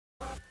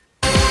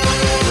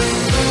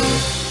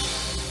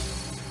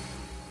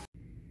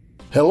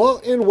Hello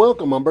and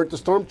welcome, I'm Bert the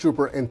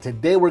Stormtrooper, and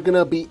today we're going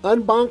to be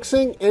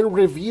unboxing and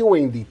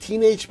reviewing the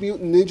Teenage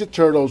Mutant Ninja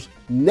Turtles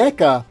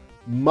NECA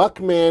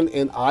Muckman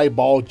and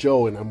Eyeball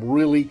Joe, and I'm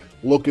really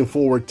looking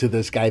forward to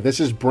this guy. This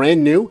is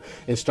brand new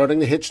and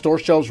starting to hit store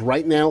shelves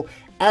right now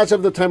as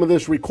of the time of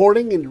this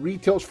recording, and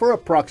retails for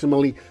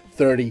approximately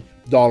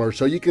 $30.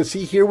 So you can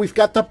see here we've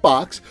got the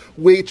box,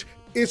 which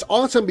is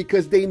awesome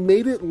because they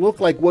made it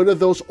look like one of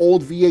those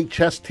old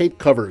VHS tape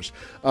covers.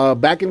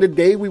 Back in the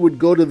day, we would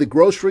go to the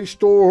grocery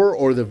store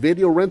or the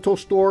video rental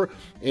store,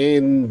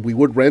 and we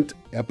would rent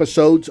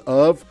episodes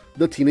of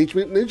the Teenage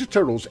Mutant Ninja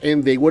Turtles,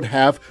 and they would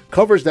have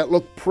covers that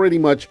look pretty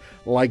much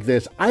like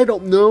this. I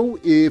don't know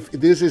if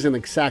this is an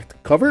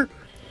exact cover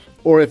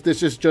or if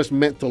this is just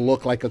meant to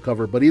look like a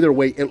cover, but either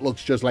way, it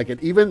looks just like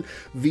it. Even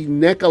the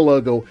NECA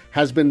logo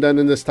has been done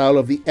in the style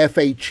of the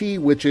FHE,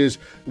 which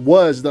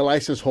was the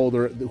license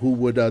holder who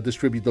would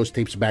distribute those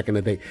tapes back in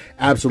the day.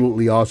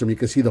 Absolutely awesome. You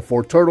can see the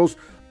 4 turtles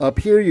up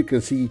here. You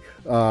can see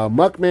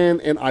Muckman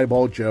and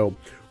Eyeball Joe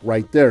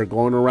right there.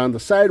 Going around the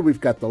side,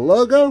 we've got the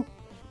logo.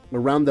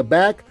 Around the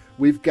back,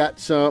 we've got a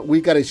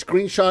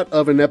screenshot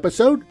of an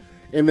episode.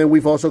 And then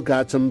we've also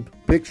got some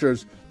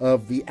pictures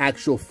of the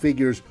actual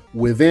figures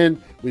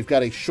within. We've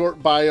got a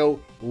short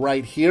bio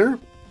right here.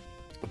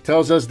 It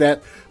tells us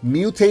that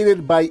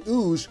mutated by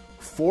ooze,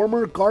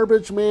 former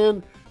garbage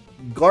man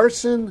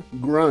Garson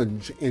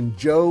Grunge and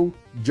Joe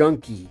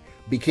Junkie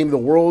became the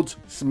world's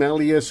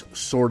smelliest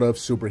sort of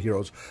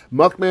superheroes.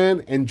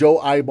 Muckman and Joe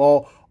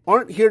Eyeball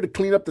aren't here to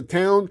clean up the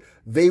town.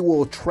 They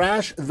will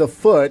trash the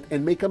foot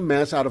and make a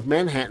mess out of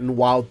Manhattan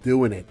while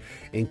doing it.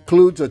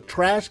 Includes a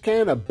trash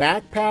can, a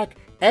backpack,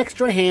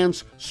 extra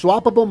hands,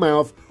 swappable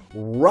mouth,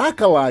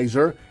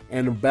 rockalizer,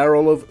 and a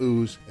barrel of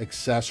ooze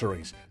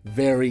accessories.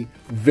 Very,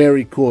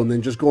 very cool. And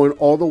then just going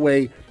all the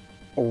way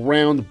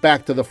around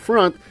back to the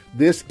front,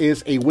 this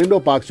is a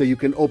window box, so you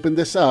can open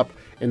this up,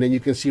 and then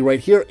you can see right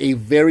here a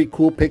very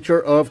cool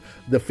picture of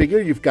the figure.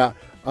 You've got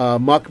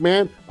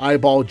Muckman,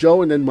 Eyeball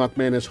Joe, and then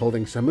Muckman is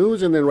holding some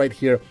ooze, and then right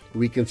here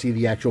we can see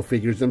the actual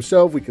figures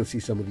themselves. We can see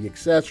some of the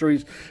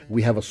accessories.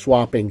 We have a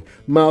swapping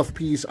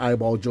mouthpiece,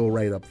 Eyeball Joe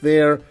right up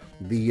there.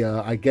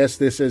 I guess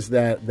this is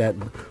that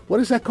what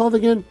is that called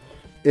again?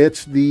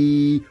 It's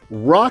the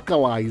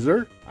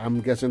rockalizer. I'm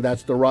guessing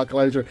that's the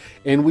rockalizer.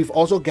 And we've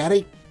also got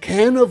a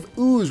can of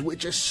ooze,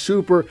 which is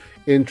super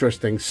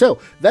interesting. So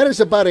that is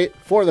about it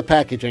for the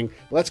packaging.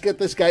 Let's get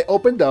this guy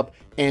opened up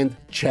and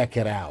check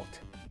it out.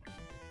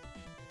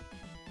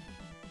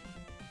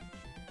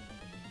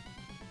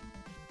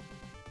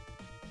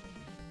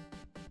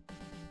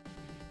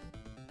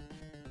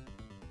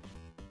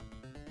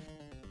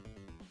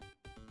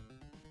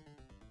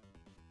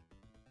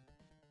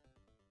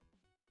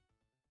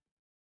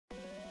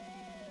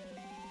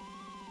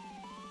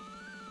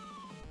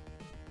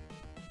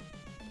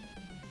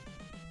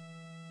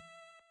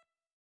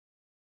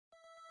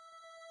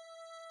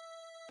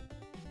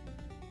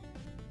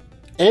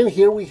 And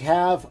here we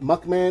have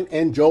Muckman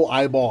and Joe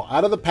Eyeball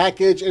out of the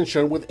package and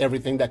shown with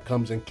everything that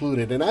comes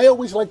included. And I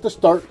always like to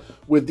start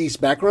with these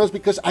backgrounds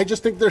because I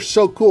just think they're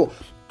so cool.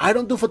 I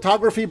don't do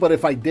photography, but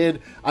if I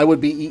did, I would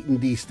be eating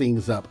these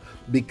things up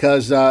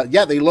because,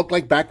 yeah, they look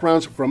like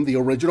backgrounds from the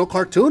original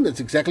cartoon. That's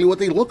exactly what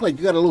they look like.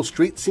 You got a little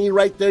street scene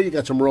right there. You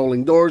got some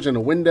rolling doors and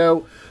a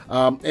window.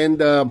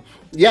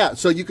 Yeah,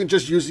 so you can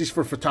just use these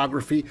for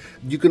photography.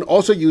 You can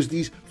also use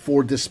these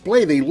for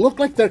display. They look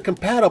like they're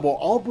compatible.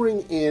 I'll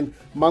bring in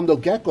Mondo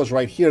Geckos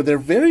right here. They're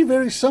very,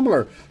 very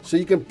similar. So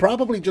you can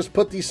probably just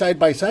put these side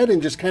by side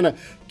and just kind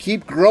of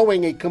keep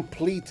growing a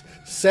complete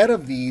set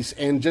of these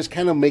and just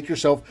kind of make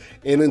yourself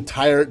an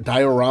entire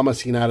diorama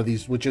scene out of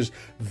these, which is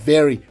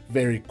very,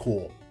 very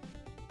cool.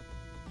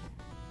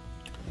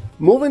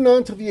 Moving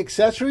on to the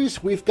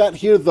accessories, we've got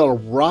here the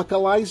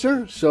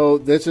rockalizer. So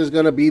this is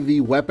going to be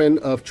the weapon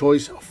of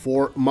choice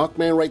for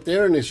Muckman right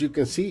there. And as you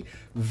can see,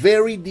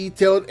 very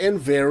detailed and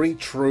very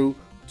true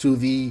to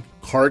the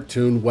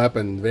cartoon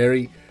weapon.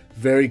 Very,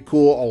 very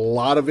cool. A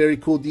lot of very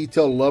cool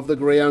detail. Love the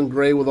gray on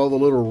gray with all the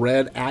little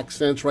red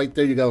accents right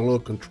there. You got a little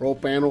control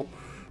panel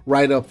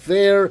right up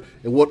there,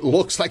 and what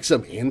looks like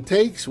some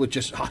intakes, which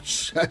is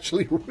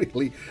actually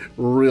really,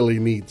 really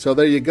neat. So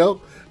there you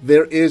go.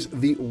 There is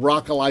the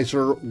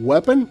rockalizer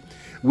weapon.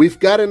 We've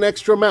got an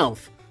extra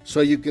mouth, so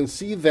you can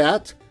see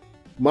that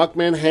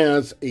Muckman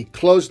has a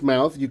closed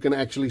mouth. You can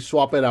actually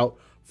swap it out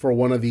for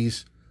one of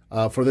these,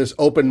 for this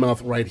open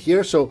mouth right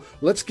here. So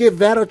let's give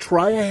that a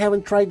try. I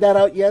haven't tried that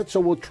out yet,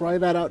 so we'll try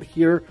that out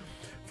here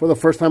for the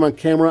first time on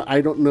camera. I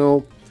don't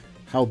know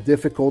how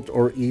difficult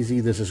or easy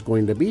this is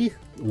going to be.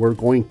 We're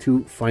going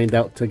to find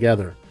out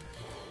together.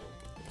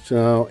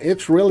 So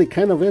it's really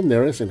kind of in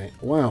there, isn't it?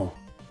 Wow.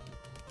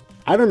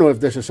 I don't know if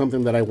this is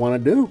something that I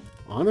want to do,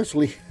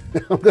 honestly.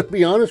 I'm going to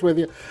be honest with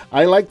you.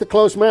 I like the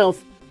closed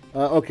mouth.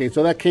 Okay,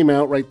 so that came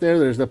out right there.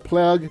 There's the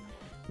plug.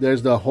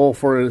 There's the hole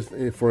for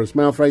his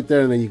mouth right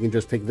there. And then you can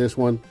just take this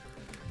one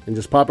and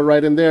just pop it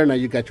right in there. Now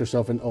you got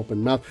yourself an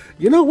open mouth.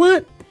 You know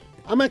what?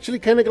 I'm actually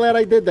kind of glad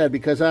I did that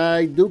because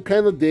I do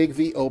kind of dig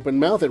the open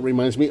mouth. It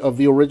reminds me of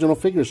the original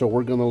figure, so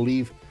we're going to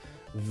leave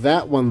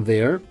that one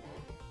there.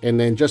 And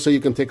then just so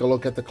you can take a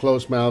look at the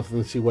closed mouth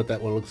and see what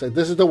that one looks like.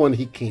 This is the one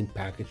he came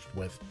packaged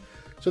with.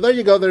 So there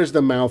you go. There's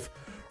the mouth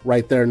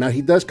right there. Now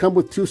he does come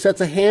with 2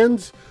 sets of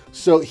hands.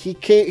 So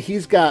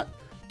he's got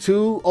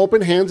 2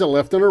 open hands, a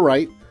left and a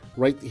right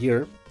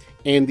here.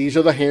 And these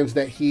are the hands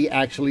that he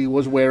actually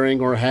was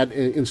wearing or had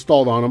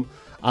installed on him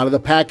out of the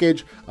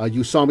package.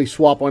 You saw me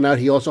swap one out.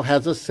 He also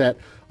has a set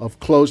of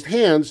closed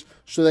hands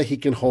so that he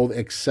can hold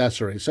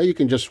accessories. So you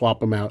can just swap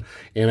them out.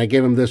 And I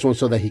gave him this one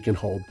so that he can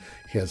hold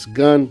his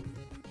gun.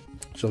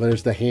 So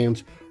there's the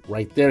hands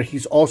right there.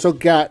 He's also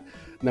got,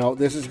 now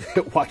this is,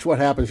 watch what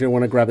happens here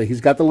when I grab it.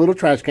 He's got the little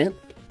trash can,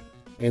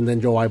 and then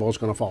Joe Eyeball's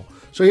going to fall.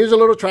 So here's a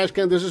little trash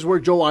can. This is where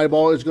Joe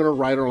Eyeball is going to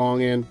ride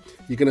along in.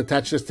 You can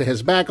attach this to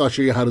his back. I'll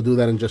show you how to do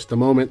that in just a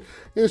moment.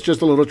 It's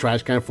just a little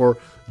trash can for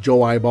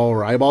Joe Eyeball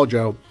or Eyeball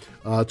Joe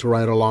to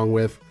ride along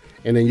with.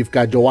 And then you've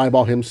got Joe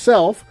Eyeball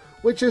himself,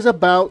 which is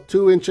about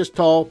 2 inches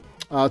tall,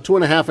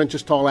 2.5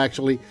 inches tall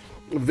actually.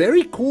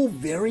 Very cool,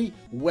 very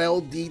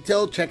well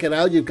detailed. Check it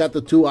out. You've got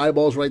the 2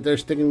 eyeballs right there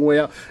sticking way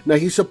out. Now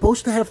he's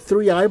supposed to have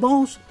 3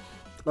 eyeballs.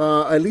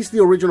 At least the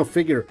original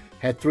figure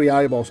had 3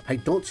 eyeballs. I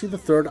don't see the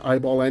 3rd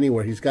eyeball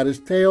anywhere. He's got his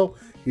tail,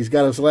 he's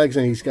got his legs,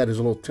 and he's got his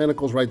little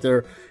tentacles right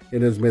there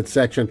in his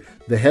midsection.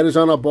 The head is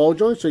on a ball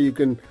joint, so you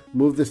can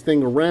move this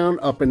thing around,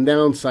 up and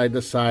down, side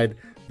to side,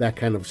 that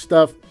kind of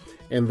stuff.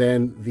 And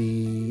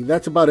then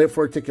that's about it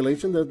for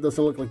articulation. That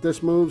doesn't look like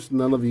this moves.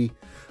 None of the,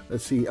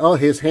 let's see. Oh,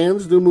 his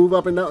hands do move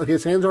up and down.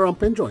 His hands are on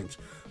pin joints.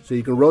 So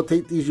you can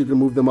rotate these. You can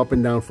move them up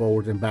and down,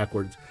 forwards and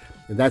backwards.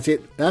 And that's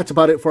it. That's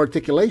about it for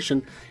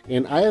articulation.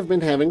 And I have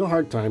been having a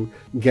hard time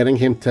getting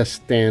him to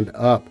stand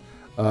up.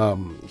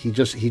 He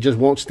just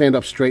won't stand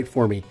up straight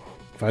for me.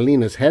 If I lean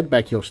his head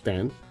back, he'll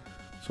stand.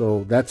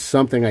 So that's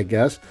something, I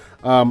guess.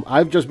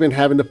 I've just been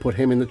having to put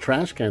him in the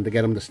trash can to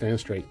get him to stand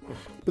straight.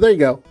 But there you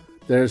go.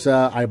 There's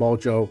Eyeball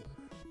Joe,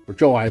 or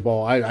Joe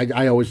Eyeball.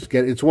 I always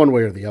get it. It's one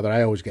way or the other.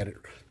 I always get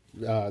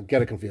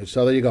it confused.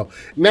 So there you go.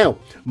 Now,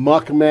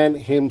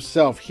 Muckman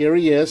himself. Here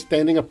he is,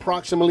 standing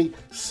approximately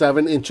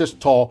 7 inches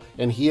tall,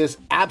 and he is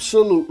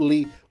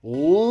absolutely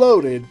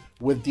loaded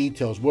with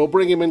details. We'll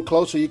bring him in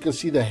close so you can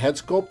see the head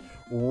sculpt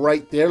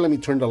right there. Let me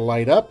turn the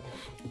light up.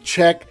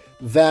 Check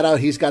that out.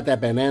 He's got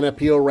that banana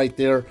peel right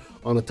there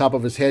on the top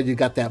of his head. You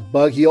got that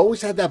bug. He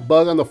always had that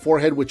bug on the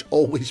forehead, which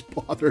always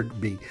bothered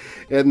me.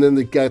 And then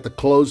they got the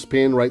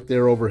clothespin right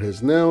there over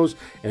his nose.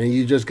 And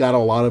you just got a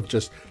lot of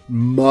just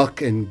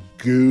muck and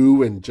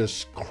goo and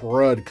just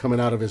crud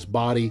coming out of his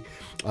body.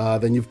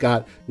 Then you've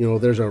got,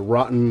 there's a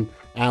rotten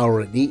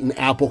or an eaten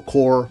apple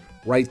core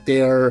right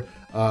there.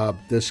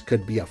 This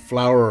could be a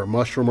flower or a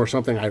mushroom or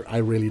something. I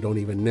really don't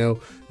even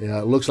know.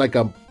 It looks like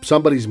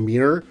somebody's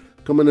mirror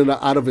coming in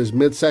out of his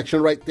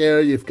midsection right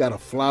there. You've got a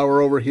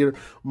flower over here.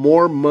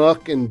 More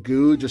muck and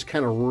goo just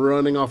kind of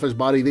running off his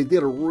body. They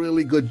did a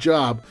really good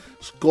job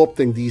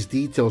sculpting these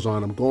details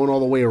on him. Going all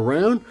the way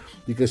around,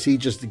 you can see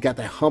just got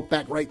that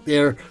humpback right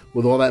there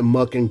with all that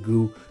muck and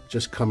goo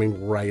just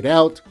coming right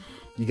out.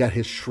 You got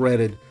his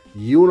shredded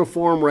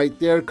uniform right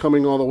there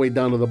coming all the way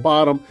down to the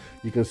bottom.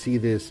 You can see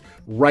this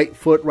right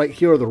foot right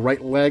here, or the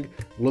right leg.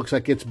 Looks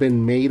like it's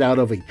been made out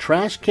of a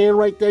trash can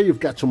right there.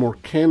 You've got some more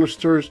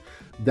canisters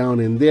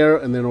down in there,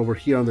 and then over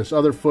here on this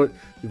other foot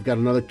you've got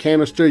another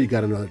canister, you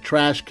got another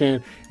trash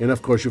can, and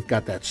of course you've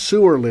got that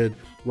sewer lid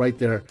right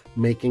there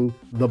making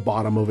the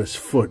bottom of his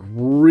foot.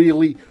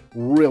 Really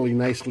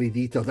nicely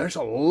detailed. There's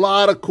a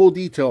lot of cool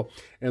detail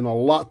and a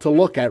lot to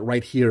look at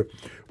right here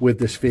with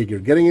this figure.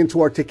 Getting into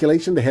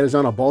articulation, the head is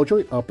on a ball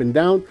joint, up and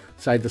down,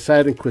 side to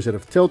side,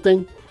 inquisitive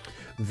tilting.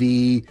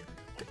 The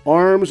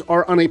arms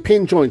are on a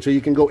pin joint, so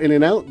you can go in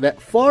and out that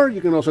far.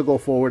 You can also go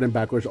forward and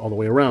backwards all the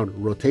way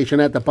around. Rotation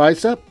at the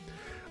bicep.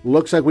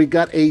 Looks like we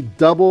got a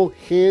double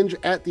hinge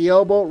at the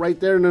elbow right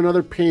there, and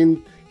another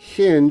pin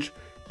hinge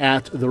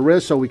at the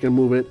wrist, so we can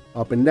move it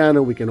up and down,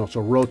 and we can also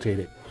rotate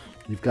it.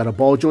 You've got a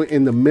ball joint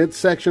in the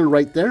midsection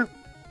right there.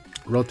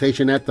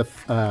 Rotation at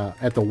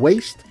the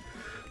waist.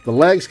 The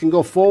legs can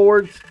go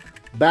forwards,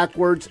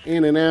 backwards,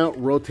 in and out.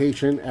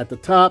 Rotation at the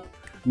top.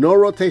 No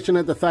rotation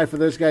at the thigh for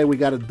this guy. We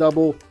got a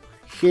double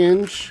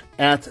hinge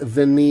at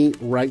the knee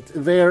right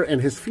there,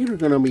 and his feet are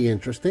going to be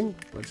interesting.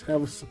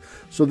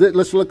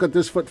 Let's look at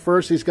this foot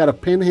first. He's got a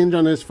pin hinge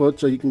on his foot,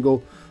 so you can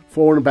go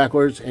forward and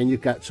backwards, and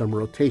you've got some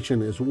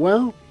rotation as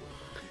well.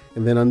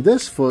 And then on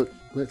this foot,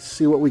 let's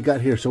see what we got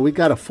here. So we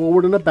got a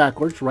forward and a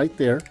backwards right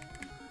there,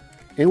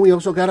 and we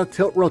also got a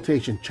tilt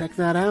rotation. Check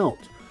that out.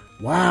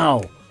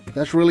 Wow,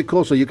 that's really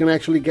cool. So you can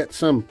actually get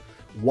some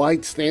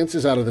wide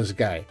stances out of this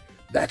guy.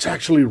 That's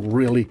actually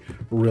really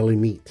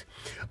neat.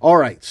 All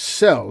right,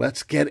 so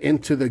let's get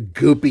into the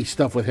goopy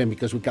stuff with him,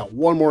 because we've got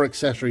one more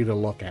accessory to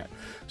look at.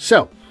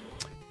 So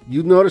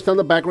you noticed on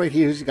the back right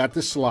here, he's got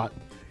this slot,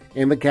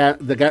 and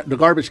the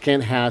garbage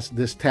can has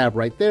this tab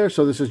right there.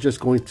 So this is just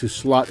going to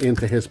slot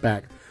into his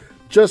back,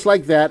 just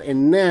like that.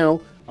 And now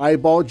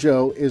Eyeball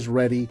Joe is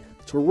ready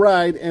to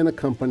ride and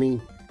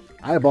accompany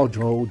Eyeball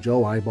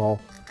Joe Eyeball.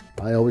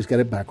 I always get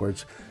it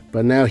backwards.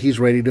 But now he's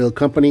ready to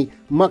accompany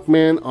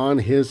Muckman on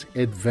his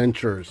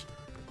adventures.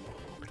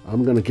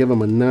 I'm going to give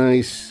him a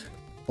nice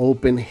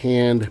open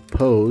hand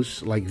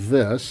pose like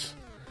this,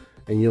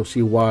 and you'll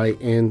see why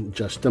in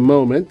just a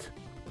moment.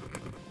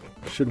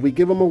 Should we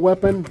give him a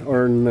weapon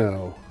or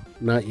no?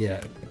 Not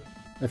yet.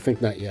 I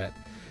think not yet.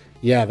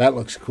 Yeah, that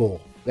looks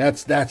cool.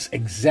 That's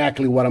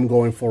exactly what I'm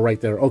going for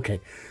right there. Okay,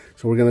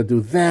 so we're going to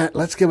do that.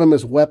 Let's give him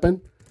his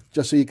weapon,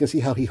 just so you can see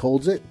how he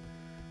holds it.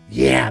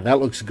 Yeah, that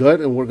looks good.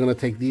 And we're going to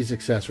take these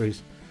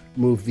accessories,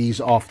 move these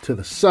off to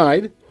the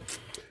side.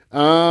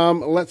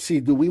 Let's see.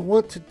 Do we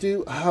want to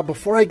do...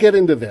 before I get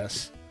into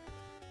this,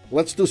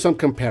 let's do some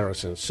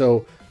comparisons.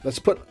 So let's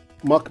put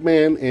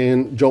Muckman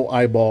and Joe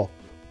Eyeball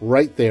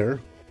right there.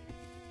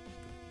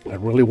 I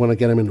really want to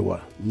get him into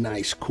a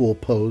nice, cool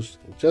pose,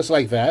 just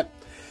like that.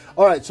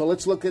 All right, so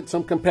let's look at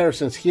some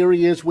comparisons. Here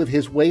he is with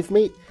his wave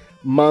mate,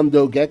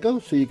 Mondo Gecko.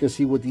 So you can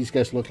see what these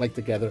guys look like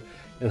together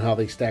and how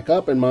they stack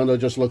up. And Mondo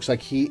just looks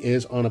like he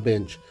is on a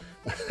binge.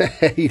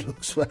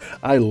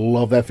 I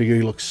love that figure.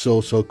 He looks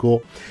so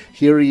cool.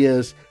 Here he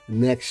is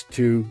next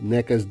to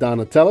NECA's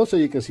Donatello, so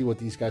you can see what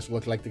these guys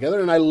look like together.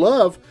 And I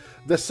love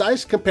the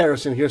size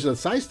comparison here. So the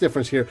size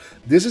difference here,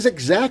 this is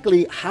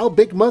exactly how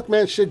big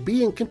Muckman should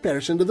be in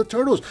comparison to the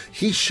Turtles.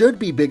 He should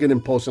be big and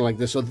imposing like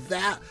this. So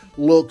that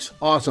looks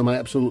awesome. I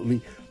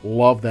absolutely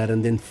love that.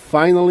 And then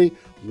finally,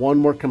 one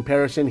more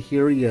comparison.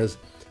 Here he is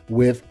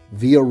with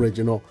the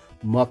original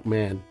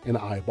Muckman and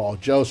Eyeball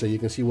Joe, so you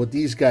can see what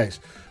these guys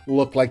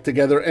look like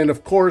together. And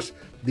of course,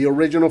 the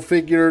original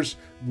figures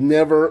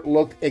never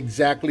look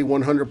exactly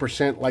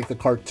 100% like the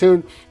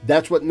cartoon.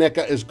 That's what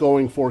NECA is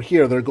going for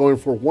here. They're going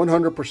for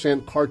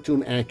 100%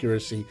 cartoon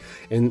accuracy,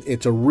 and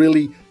it's a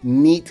really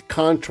neat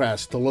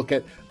contrast to look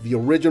at the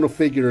original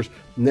figures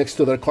next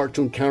to their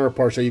cartoon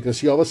counterparts, so you can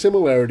see all the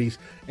similarities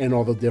and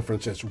all the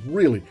differences.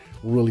 Really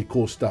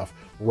cool stuff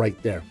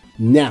right there.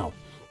 Now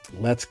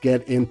let's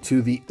get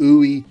into the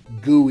ooey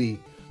gooey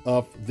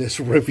of this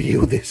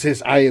review.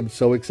 I am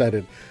so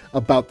excited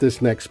about this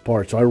next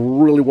part. So I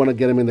really want to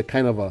get him into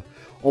kind of a,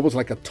 almost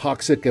like a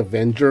Toxic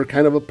Avenger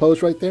kind of a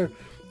pose right there.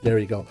 There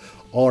you go.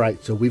 All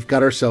right, so we've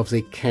got ourselves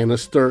a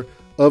canister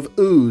of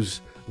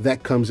ooze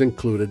that comes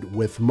included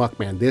with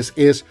Muckman. This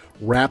is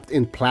wrapped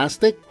in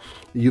plastic.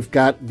 You've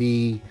got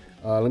the,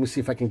 let me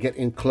see if I can get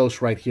in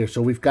close right here.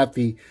 So we've got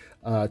the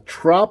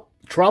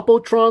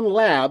Tropotron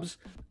Labs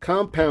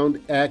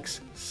Compound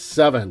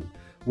X7,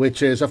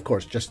 which is, of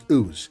course, just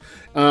ooze.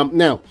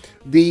 Now,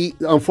 the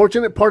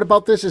unfortunate part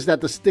about this is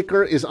that the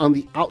sticker is on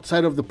the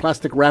outside of the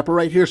plastic wrapper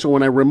right here. So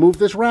when I remove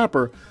this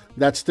wrapper,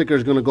 that sticker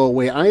is going to go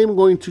away. I am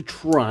going to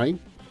try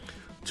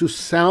to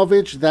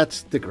salvage that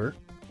sticker.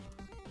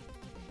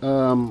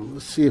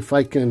 Let's see if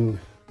I can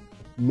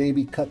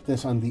maybe cut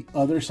this on the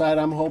other side,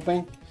 I'm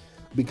hoping.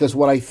 Because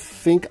what I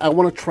think I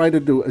want to try to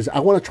do is I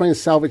want to try and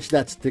salvage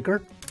that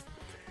sticker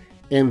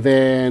and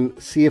then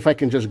see if I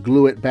can just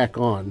glue it back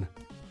on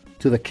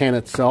to the can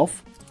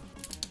itself.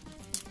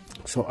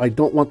 So I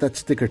don't want that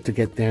sticker to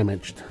get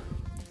damaged.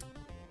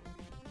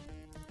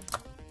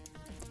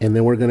 And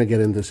then we're going to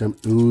get into some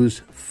ooze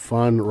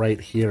fun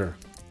right here.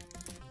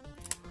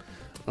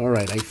 All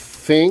right, I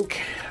think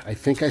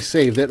I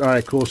saved it. All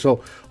right, cool.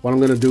 So what I'm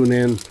going to do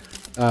then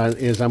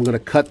is I'm going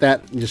to cut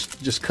that,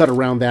 just cut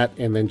around that,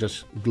 and then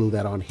just glue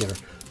that on here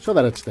so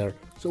that it's there.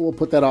 So we'll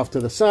put that off to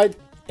the side.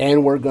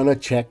 And we're going to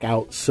check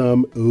out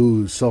some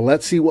ooze. So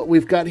let's see what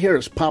we've got here.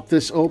 Let's pop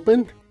this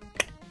open.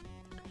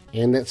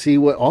 And let's see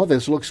what... Oh,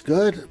 this looks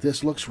good.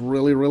 This looks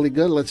really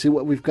good. Let's see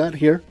what we've got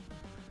here.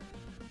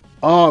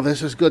 Oh,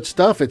 this is good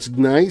stuff. It's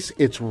nice.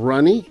 It's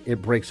runny.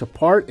 It breaks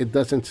apart. It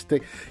doesn't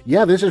stick.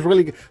 Yeah, this is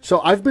really good. So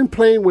I've been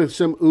playing with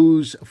some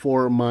ooze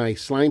for my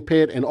slime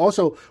pit. And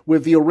also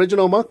with the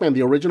original Muckman.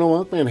 The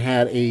original Muckman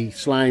had a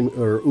slime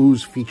or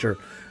ooze feature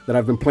that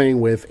I've been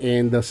playing with,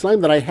 and the slime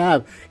that I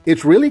have,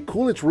 it's really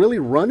cool. It's really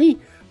runny,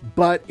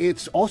 but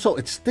it's also,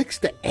 it sticks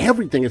to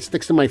everything. It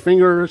sticks to my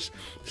fingers,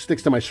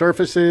 sticks to my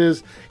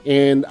surfaces,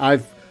 and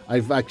I've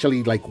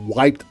actually like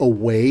wiped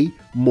away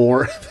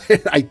more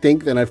I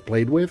think than I've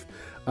played with.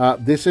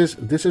 This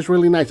is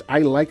really nice. I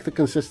like the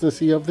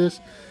consistency of this.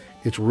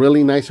 It's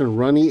really nice and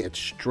runny. It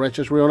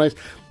stretches real nice.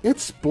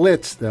 It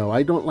splits though.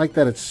 I don't like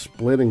that it's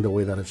splitting the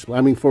way that it's. I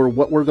mean, for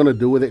what we're going to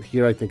do with it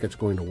here, I think it's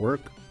going to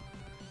work.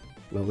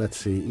 Well, let's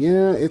see.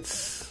 Yeah,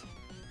 it's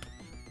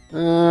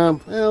well,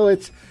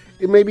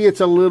 maybe it's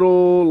a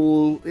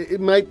little.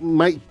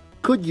 It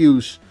could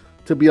use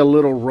to be a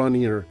little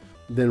runnier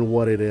than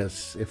what it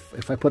is.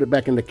 If I put it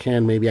back in the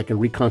can, maybe I can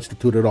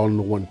reconstitute it all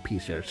into one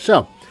piece here.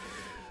 So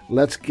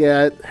let's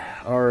get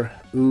our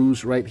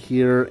ooze right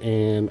here,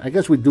 and I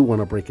guess we do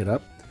want to break it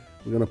up.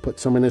 We're gonna put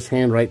some in his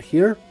hand right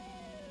here.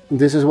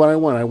 This is what I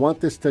want. I want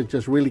this to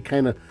just really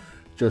kind of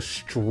just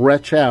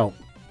stretch out.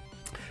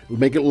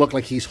 Make it look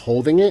like he's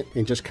holding it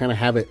and just kind of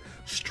have it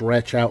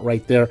stretch out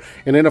right there.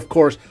 And then, of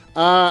course,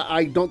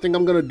 I don't think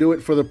I'm going to do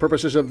it for the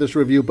purposes of this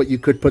review, but you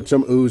could put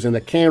some ooze in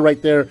the can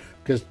right there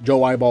because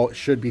Joe Eyeball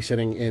should be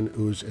sitting in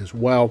ooze as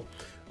well.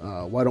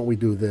 Why don't we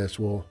do this?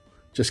 We'll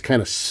just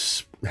kind of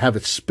have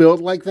it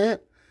spilled like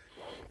that.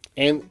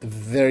 And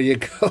there you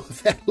go.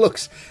 That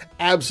looks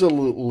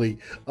absolutely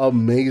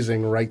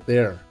amazing right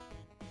there.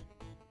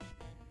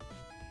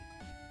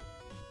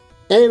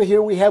 And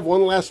here we have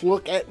one last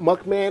look at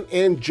Muckman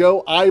and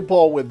Joe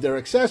Eyeball with their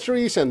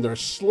accessories and their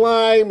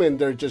slime, and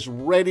they're just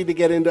ready to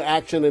get into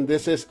action, and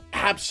this is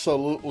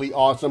absolutely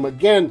awesome.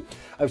 Again,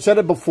 I've said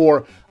it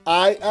before,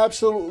 I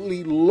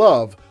absolutely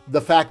love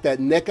the fact that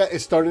NECA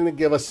is starting to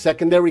give us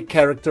secondary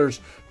characters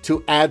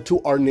to add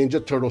to our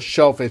Ninja Turtle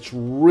shelf. It's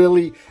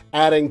really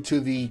adding to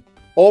the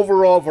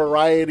overall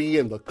variety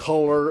and the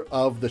color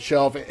of the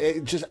shelf.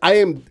 I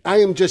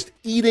am just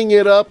eating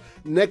it up.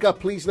 NECA,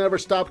 please never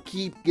stop.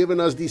 Keep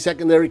giving us these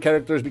secondary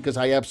characters because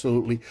I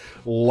absolutely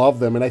love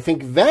them. And I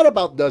think that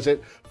about does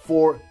it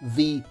for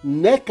the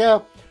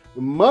NECA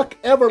Muck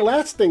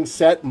Everlasting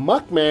set,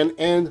 Muckman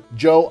and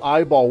Joe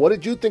Eyeball. What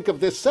did you think of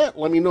this set?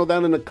 Let me know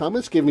down in the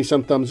comments. Give me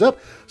some thumbs up.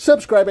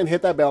 Subscribe and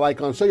hit that bell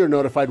icon so you're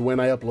notified when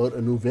I upload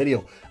a new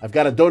video. I've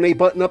got a donate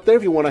button up there.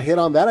 If you want to hit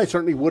on that, I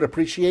certainly would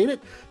appreciate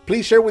it.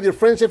 Please share with your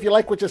friends if you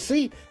like what you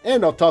see,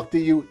 and I'll talk to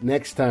you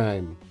next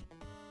time.